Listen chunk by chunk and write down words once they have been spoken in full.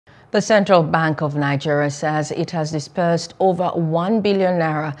The Central Bank of Nigeria says it has disbursed over 1 billion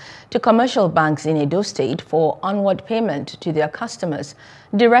naira to commercial banks in Edo State for onward payment to their customers.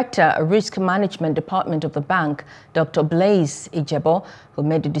 Director, Risk Management Department of the bank, Dr. Blaise Ijebo, who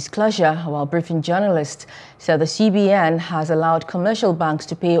made the disclosure while briefing journalists, said the CBN has allowed commercial banks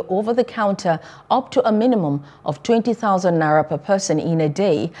to pay over the counter up to a minimum of 20,000 naira per person in a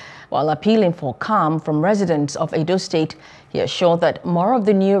day, while appealing for calm from residents of Edo State. He assured that more of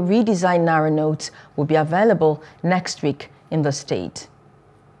the new redesigned Naira notes will be available next week in the state.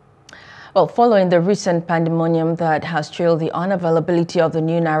 Well, following the recent pandemonium that has trailed the unavailability of the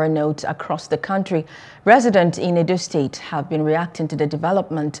new Naira notes across the country, residents in Edo State have been reacting to the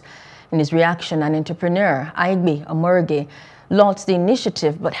development. In his reaction, an entrepreneur, Aigbe Omorige, lauds the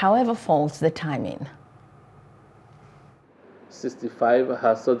initiative, but however faults the timing. 65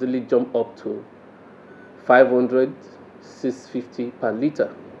 has suddenly jumped up to 500, 650 per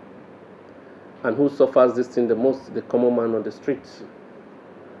litre. And who suffers this thing the most? The common man on the streets.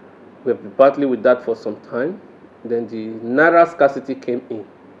 We have been battling with that for some time. Then the Naira scarcity came in.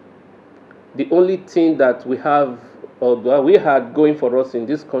 The only thing that we have, or that we had going for us in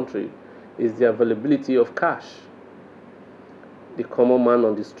this country, is the availability of cash. The common man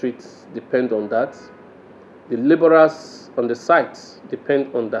on the streets depend on that. The laborers on the sites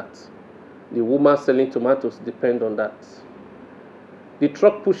depend on that. The woman selling tomatoes depend on that. The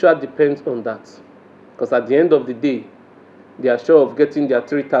truck pusher depends on that. Because at the end of the day, they are sure of getting their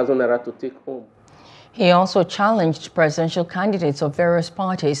 3,000 naira to take home. He also challenged presidential candidates of various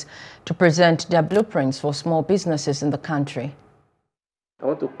parties to present their blueprints for small businesses in the country. I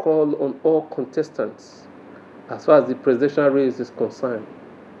want to call on all contestants as far as the presidential race is concerned.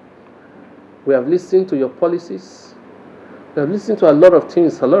 We have listened to your policies. We have listened to a lot of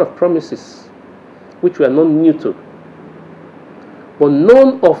things, a lot of promises, which we are not new to. But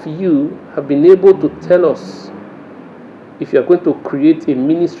none of you have been able to tell us if you are going to create a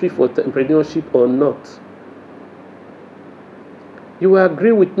ministry for entrepreneurship or not. You will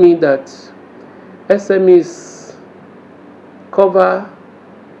agree with me that SMEs cover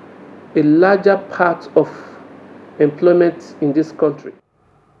a larger part of employment in this country.